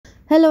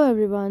Hello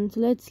everyone, so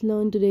let's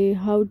learn today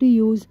how to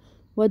use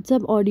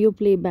WhatsApp audio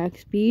playback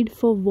speed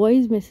for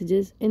voice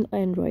messages in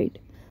Android.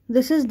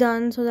 This is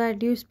done so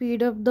that you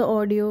speed up the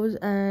audios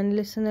and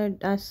listen it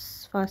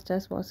as fast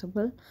as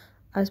possible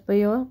as per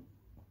your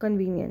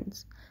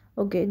convenience.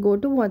 Okay, go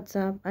to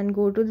WhatsApp and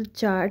go to the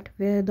chat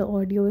where the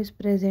audio is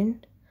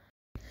present.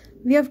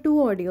 We have two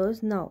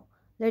audios now.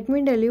 Let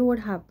me tell you what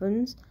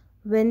happens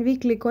when we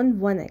click on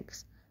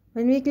 1x.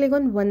 When we click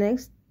on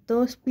 1x,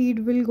 the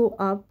speed will go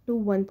up to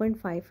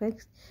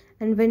 1.5x,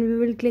 and when we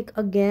will click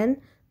again,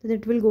 then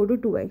it will go to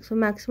 2x. So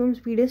maximum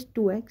speed is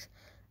 2x,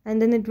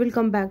 and then it will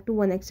come back to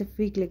 1x if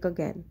we click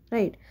again,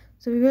 right?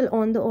 So we will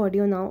on the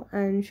audio now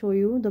and show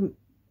you the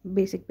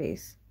basic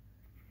pace.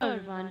 Hello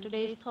everyone,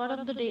 today's thought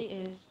of the day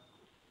is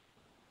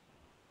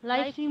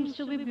life seems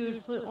to be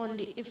beautiful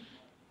only if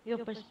your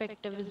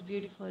perspective is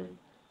beautiful.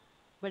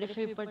 But if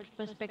your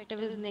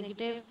perspective is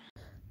negative,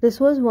 This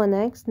was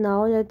 1x.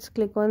 Now let's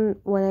click on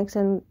 1x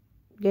and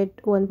get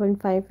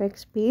 1.5x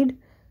speed.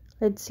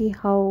 Let's see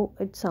how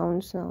it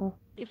sounds now.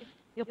 if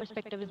your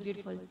perspective is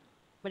beautiful.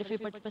 But if your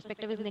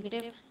perspective is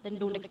negative, then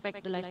don't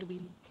expect the life to be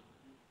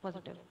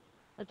positive.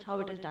 That's how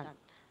it is done.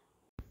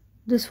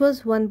 This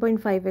was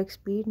 1.5x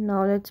speed.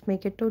 Now let's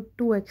make it to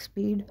 2x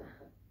speed.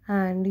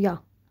 And yeah,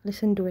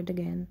 listen to it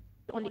again.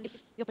 Only if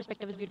your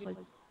perspective is beautiful.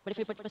 But if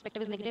your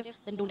perspective is negative,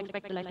 then don't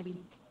expect the life to be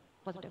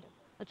positive.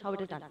 That's how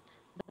it is done.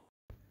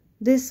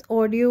 This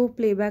audio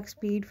playback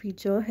speed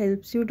feature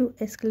helps you to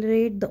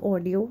accelerate the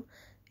audio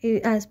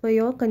as per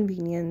your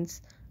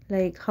convenience,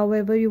 like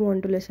however you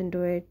want to listen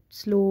to it,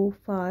 slow,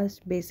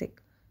 fast,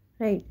 basic,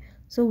 right?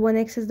 So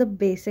 1x is the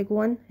basic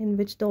one in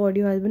which the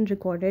audio has been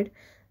recorded.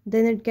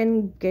 Then it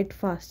can get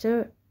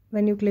faster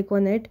when you click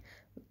on it.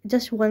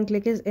 Just one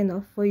click is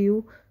enough for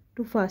you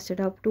to fast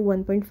it up to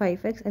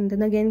 1.5x, and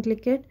then again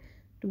click it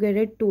to get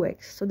it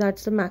 2x. So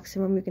that's the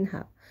maximum you can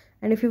have.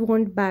 And if you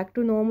want back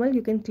to normal,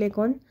 you can click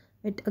on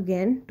it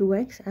again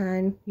 2x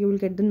and you will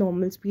get the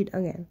normal speed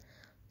again.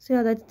 So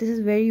yeah, this is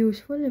very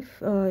useful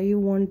if you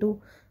want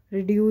to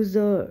reduce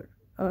the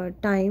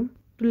time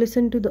to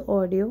listen to the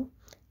audio.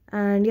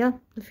 And yeah,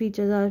 the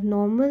features are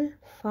normal,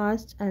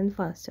 fast and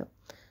faster.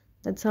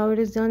 That's how it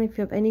is done. If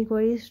you have any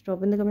queries,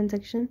 drop in the comment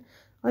section,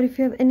 or if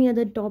you have any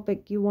other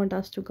topic you want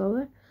us to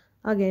cover,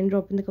 again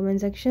drop in the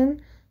comment section.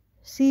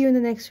 See you in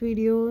the next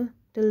video.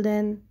 Till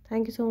then,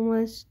 thank you so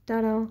much.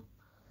 Ta-da.